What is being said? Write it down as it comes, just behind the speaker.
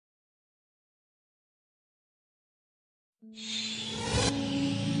Doc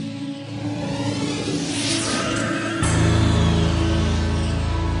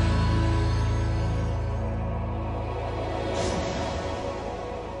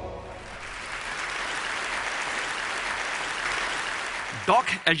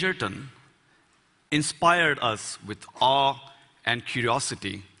Edgerton inspired us with awe and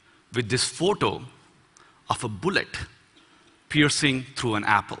curiosity with this photo of a bullet piercing through an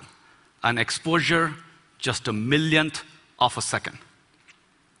apple, an exposure just a millionth of a second.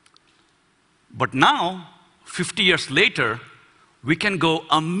 But now, 50 years later, we can go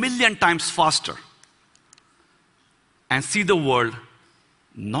 1,000,000 times faster and see the world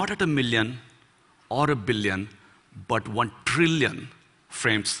not at 1,000,000 or 1,000,000,000, but 1,000,000,000,000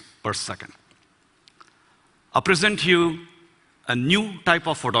 frames per second. I'll present you a new type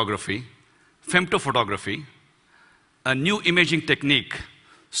of photography, femtophotography, a new imaging technique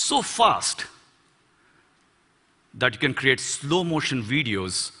so fast that you can create slow motion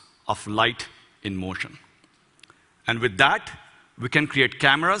videos of light in motion. And with that, we can create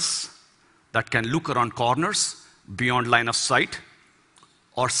cameras that can look around corners beyond line of sight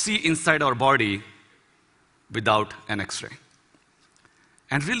or see inside our body without an X-ray,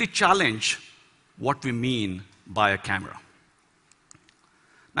 and really challenge what we mean by a camera.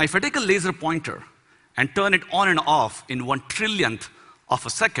 Now, if I take a laser pointer and turn it on and off in 1/1,000,000th of a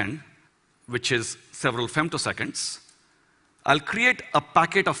second, which is several femtoseconds, I'll create a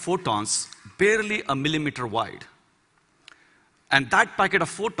packet of photons barely a millimeter wide. And that packet of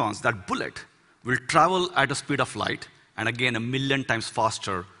photons, that bullet, will travel at a speed of light, and again, 1,000,000 times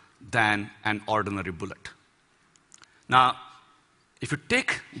faster than an ordinary bullet. Now, if you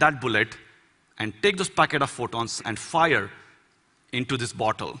take that bullet and take this packet of photons and fire into this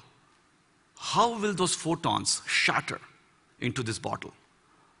bottle, how will those photons shatter into this bottle?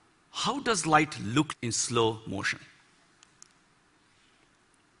 How does light look in slow motion?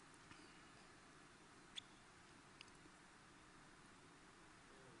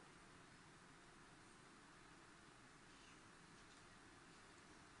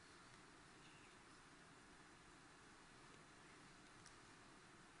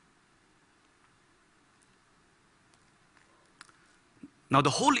 Now, the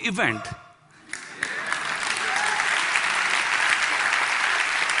whole event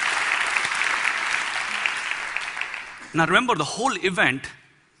Now remember, the whole event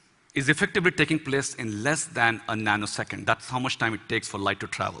is effectively taking place in less than a nanosecond. That's how much time it takes for light to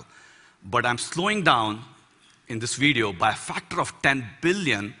travel. But I'm slowing down in this video by a factor of 10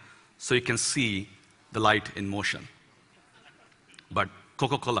 billion so you can see the light in motion. But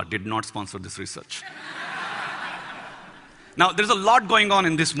Coca-Cola did not sponsor this research. Now, there's a lot going on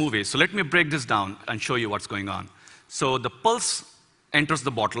in this movie, so let me break this down and show you what's going on. So the pulse enters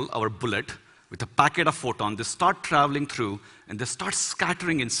the bottle, our bullet, with a packet of photons. They start traveling through, and they start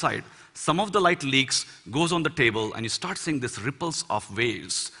scattering inside. Some of the light leaks, goes on the table, and you start seeing these ripples of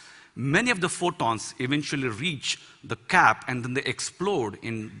waves. Many of the photons eventually reach the cap, and then they explode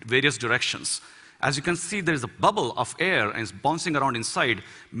in various directions. As you can see, there's a bubble of air, and it's bouncing around inside.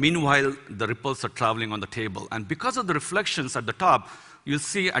 Meanwhile, the ripples are traveling on the table. And because of the reflections at the top, you'll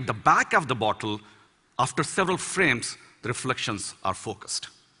see at the back of the bottle, after several frames, the reflections are focused.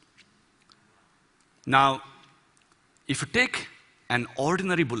 Now, if you take an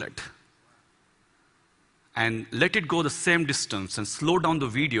ordinary bullet and let it go the same distance and slow down the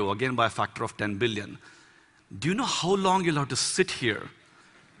video, again by a factor of 10 billion, do you know how long you'll have to sit here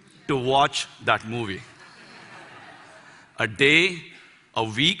to watch that movie? A day, a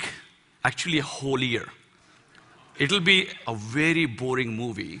week, actually a whole year. It'll be a very boring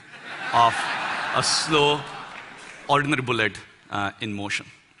movie of a slow, ordinary bullet in motion.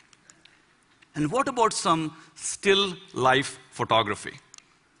 And what about some still life photography?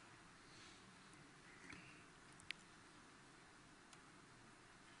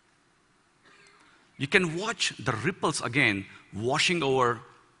 You can watch the ripples again washing over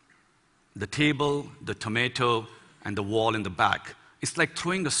the table, the tomato, and the wall in the back. It's like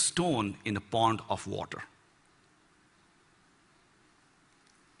throwing a stone in a pond of water.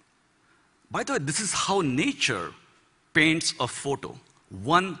 By the way, this is how nature paints a photo,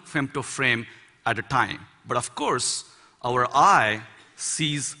 one femto frame at a time. But of course, our eye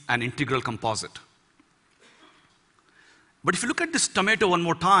sees an integral composite. But if you look at this tomato one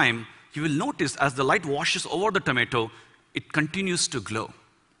more time, you will notice as the light washes over the tomato, it continues to glow.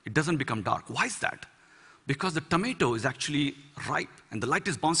 It doesn't become dark. Why is that? Because the tomato is actually ripe, and the light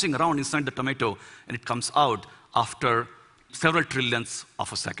is bouncing around inside the tomato, and it comes out after several trillionths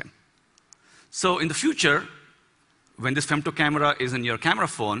of a second. So in the future, when this femto camera is in your camera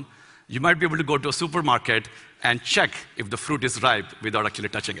phone, You might be able to go to a supermarket and check if the fruit is ripe without actually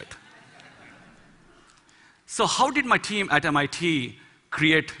touching it. So how did my team at MIT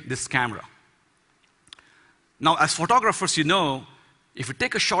create this camera? Now, as photographers, you know, if you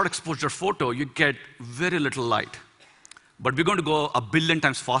take a short exposure photo, you get very little light. But we're going to go 1 billion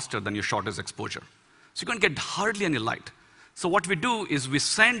times faster than your shortest exposure. So you're going to get hardly any light. So what we do is we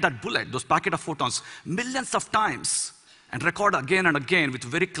send that bullet, those packet of photons, millions of times, and record again and again with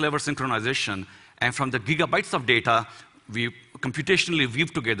very clever synchronization. And from the gigabytes of data, we computationally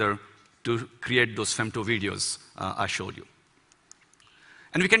weave together to create those femto videos I showed you.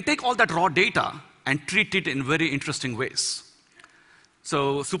 And we can take all that raw data and treat it in very interesting ways.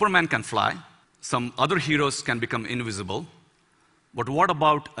 So Superman can fly. Some other heroes can become invisible. But what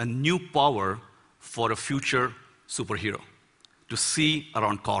about a new power for a future superhero? To see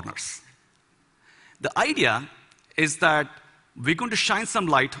around corners. The idea is that we're going to shine some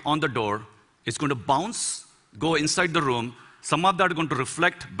light on the door. It's going to bounce, go inside the room. Some of that are going to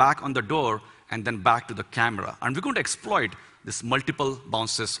reflect back on the door and then back to the camera. And we're going to exploit this multiple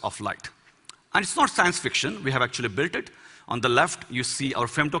bounces of light. And it's not science fiction. We have actually built it. On the left, you see our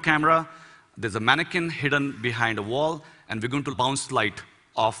femto camera. There's a mannequin hidden behind a wall, and we're going to bounce light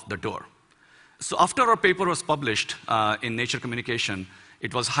off the door. So after our paper was published in Nature Communication,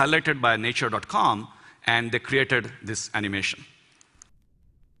 it was highlighted by nature.com, and they created this animation.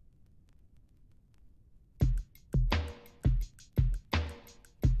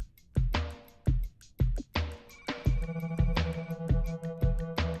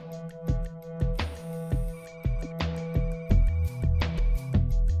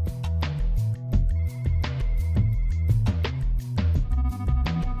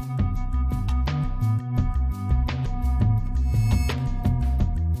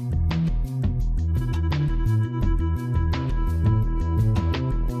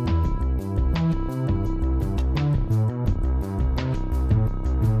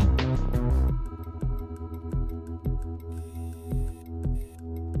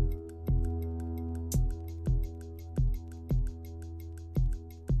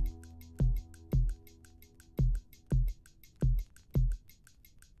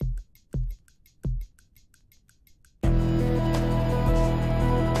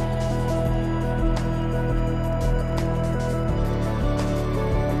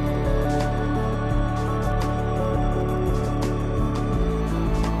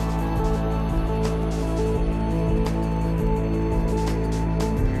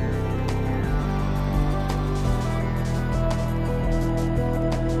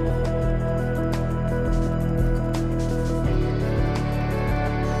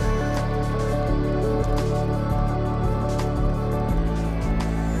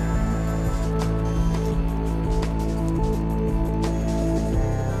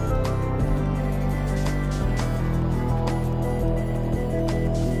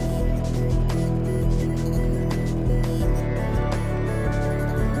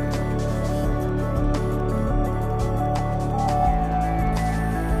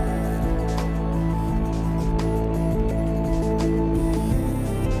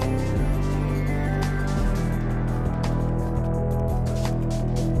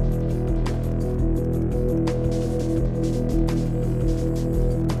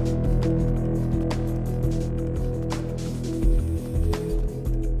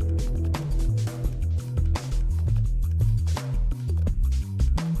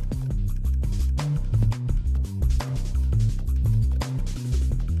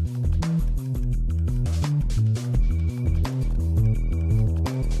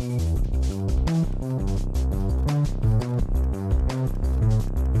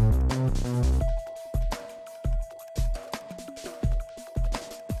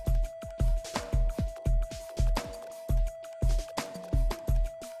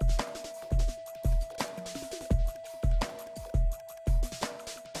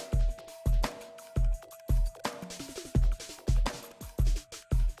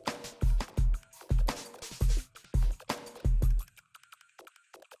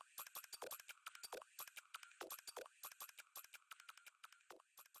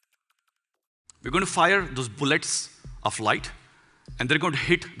 We're going to fire those bullets of light, and they're going to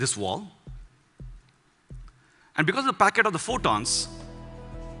hit this wall. And because of the packet of the photons,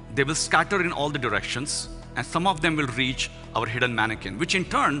 they will scatter in all the directions, and some of them will reach our hidden mannequin, which in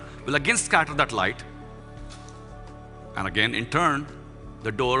turn will again scatter that light. And again, in turn,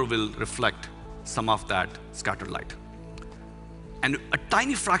 the door will reflect some of that scattered light. And a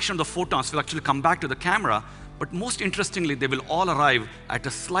tiny fraction of the photons will actually come back to the camera, but most interestingly, they will all arrive at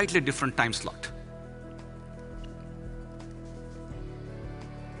a slightly different time slot.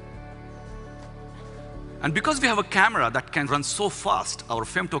 And because we have a camera that can run so fast, our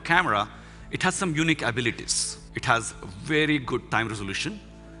Femto camera, it has some unique abilities. It has very good time resolution,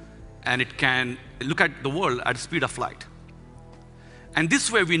 and it can look at the world at the speed of light. And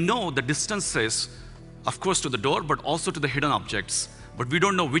this way we know the distances, of course, to the door, but also to the hidden objects, but we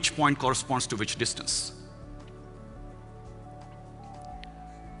don't know which point corresponds to which distance.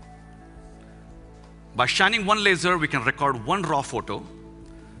 By shining one laser, we can record one raw photo,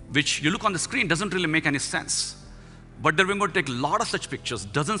 which you look on the screen doesn't really make any sense. But then we're going to take a lot of such pictures,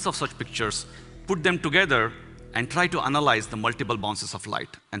 dozens of such pictures, put them together, and try to analyze the multiple bounces of light.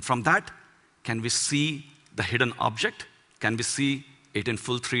 And from that, can we see the hidden object? Can we see it in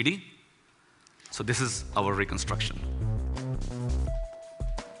full 3D? So this is our reconstruction.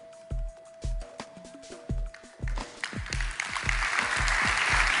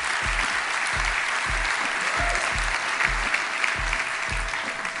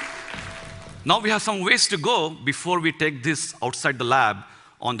 Now we have some ways to go before we take this outside the lab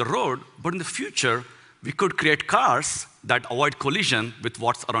on the road, but in the future, we could create cars that avoid collision with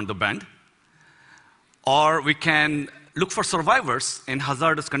what's around the bend. Or we can look for survivors in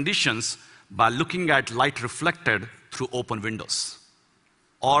hazardous conditions by looking at light reflected through open windows.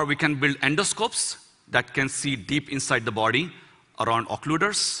 Or we can build endoscopes that can see deep inside the body around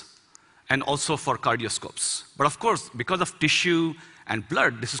occluders, and also for cardioscopes. But of course, because of tissue and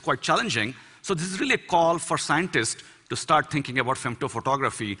blood, this is quite challenging. So this is really a call for scientists to start thinking about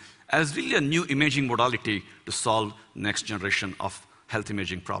femtophotography as really a new imaging modality to solve next generation of health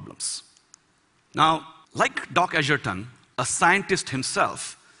imaging problems. Now, like Doc Edgerton, a scientist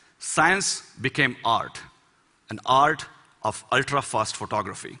himself, science became art, an art of ultra-fast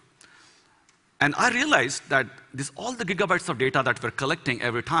photography. And I realized that all the gigabytes of data that we're collecting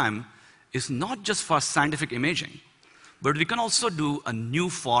every time is not just for scientific imaging, but we can also do a new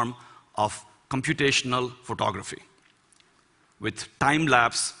form of computational photography with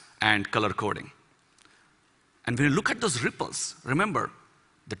time-lapse and color coding. And when you look at those ripples, remember,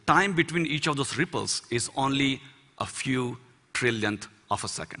 the time between each of those ripples is only a few trillionth of a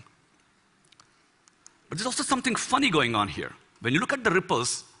second. But there's also something funny going on here. When you look at the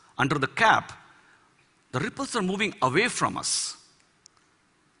ripples under the cap, the ripples are moving away from us.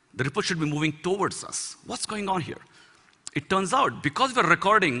 The ripple should be moving towards us. What's going on here? It turns out, because we're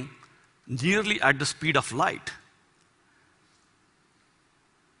recording nearly at the speed of light,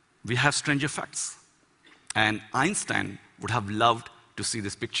 we have strange effects. And Einstein would have loved to see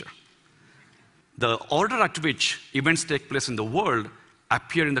this picture. The order at which events take place in the world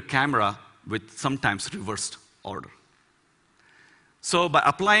appear in the camera with sometimes reversed order. So by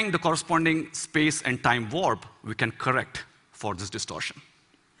applying the corresponding space and time warp, we can correct for this distortion.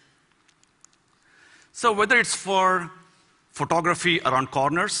 So whether it's for photography around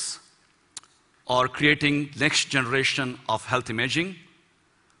corners, or creating next generation of health imaging,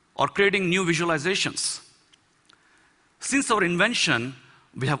 or creating new visualizations, since our invention,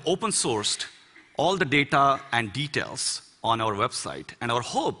 we have open sourced all the data and details on our website. And our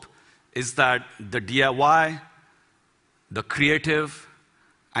hope is that the DIY, the creative,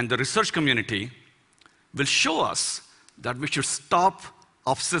 and the research community will show us that we should stop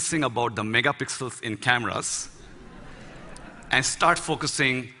obsessing about the megapixels in cameras and start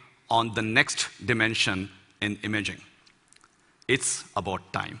focusing on the next dimension in imaging. It's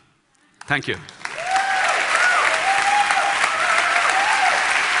about time. Thank you.